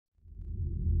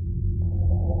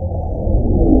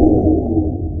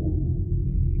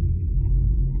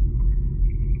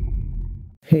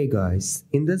Hey guys,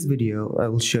 in this video I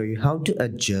will show you how to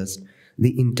adjust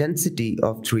the intensity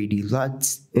of 3D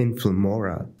LUTs in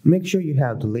Filmora. Make sure you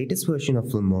have the latest version of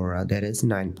Filmora, that is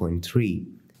 9.3.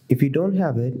 If you don't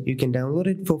have it, you can download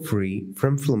it for free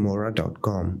from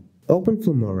filmora.com. Open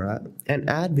Filmora and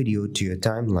add video to your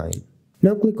timeline.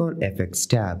 Now click on FX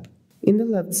tab. In the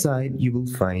left side you will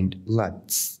find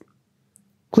LUTs.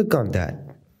 Click on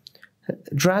that.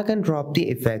 Drag and drop the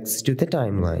effects to the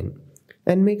timeline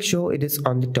and make sure it is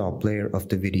on the top layer of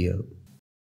the video.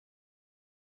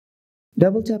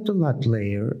 Double tap the LUT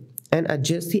layer and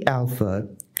adjust the alpha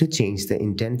to change the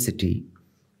intensity.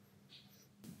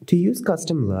 To use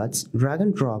custom LUTs, drag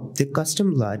and drop the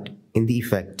custom LUT in the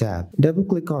Effect tab. Double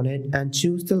click on it and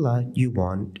choose the LUT you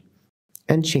want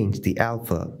and change the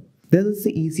alpha. This is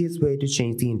the easiest way to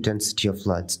change the intensity of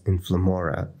LUTs in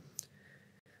Filmora.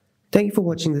 Thank you for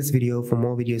watching this video. For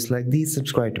more videos like these,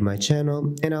 subscribe to my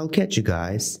channel and I'll catch you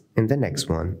guys in the next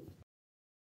one.